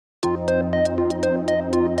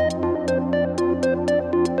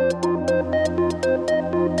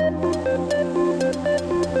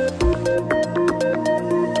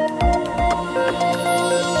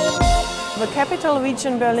The capital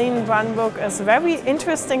region Berlin-Brandenburg is very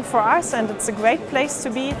interesting for us, and it's a great place to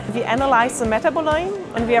be. We analyze the metabolome,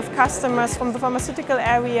 and we have customers from the pharmaceutical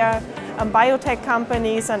area, biotech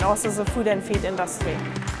companies, and also the food and feed industry.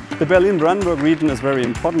 The Berlin-Brandenburg region is very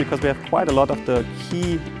important because we have quite a lot of the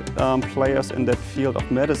key players in that field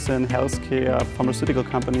of medicine, healthcare, pharmaceutical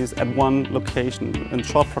companies at one location in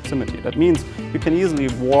short proximity. That means you can easily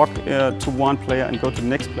walk to one player and go to the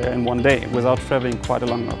next player in one day without traveling quite a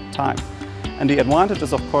long time. And the advantage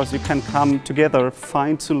is, of course, you can come together,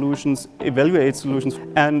 find solutions, evaluate solutions,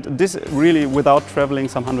 and this really without traveling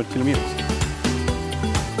some 100 kilometers.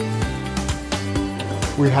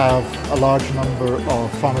 We have a large number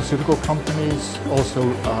of pharmaceutical companies, also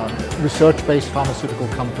research-based pharmaceutical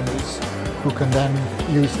companies, who can then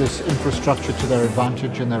use this infrastructure to their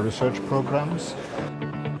advantage in their research programs.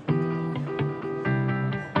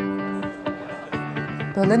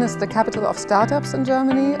 Berlin is the capital of startups in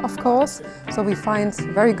Germany, of course, so we find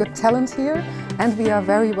very good talent here, and we are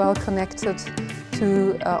very well connected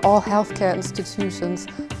to all healthcare institutions,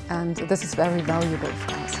 and this is very valuable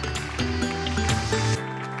for us.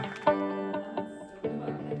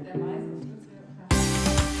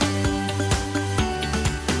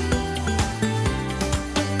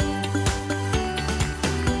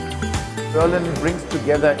 Berlin brings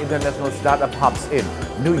together international startup hubs in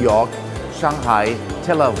New York, Shanghai,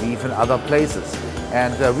 Tel Aviv and other places.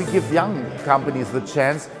 And we give young companies the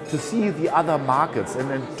chance to see the other markets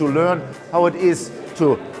and to learn how it is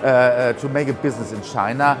to make a business in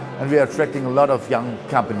China. And we are attracting a lot of young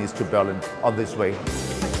companies to Berlin on this way.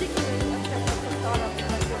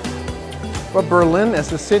 Well, Berlin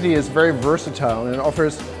as a city is very versatile and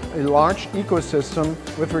offers a large ecosystem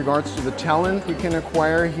with regards to the talent we can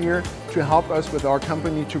acquire here to help us with our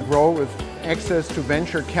company to grow with access to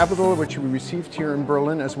venture capital, which we received here in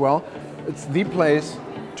Berlin as well. It's the place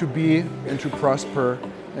to be and to prosper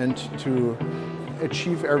and to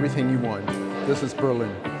achieve everything you want. This is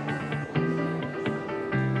Berlin.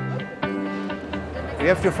 We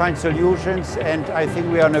have to find solutions, and I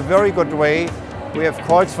think we are in a very good way. We have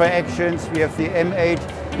calls for actions, we have the M8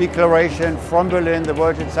 declaration from Berlin, the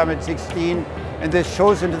World Trade Summit 16, and this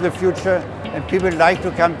shows into the future, and people like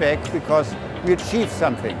to come back because we achieved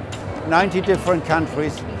something. 90 different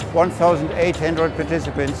countries, 1,800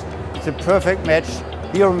 participants. It's a perfect match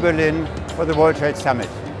here in Berlin for the World Trade Summit.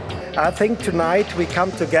 I think tonight we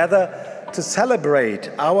come together to celebrate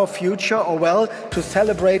our future, or well, to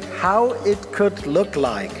celebrate how it could look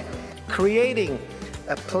like. Creating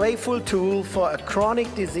a playful tool for a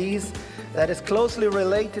chronic disease that is closely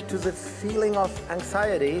related to the feeling of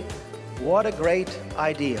anxiety. What a great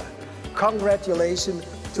idea. Congratulations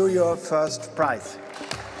to your first prize.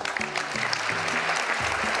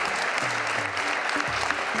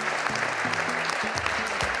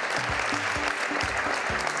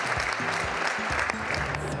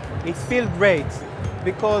 It feels great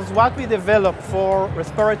because what we developed for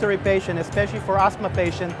respiratory patients, especially for asthma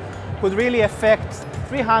patients, could really affect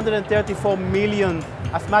 334 million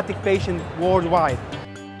asthmatic patients worldwide.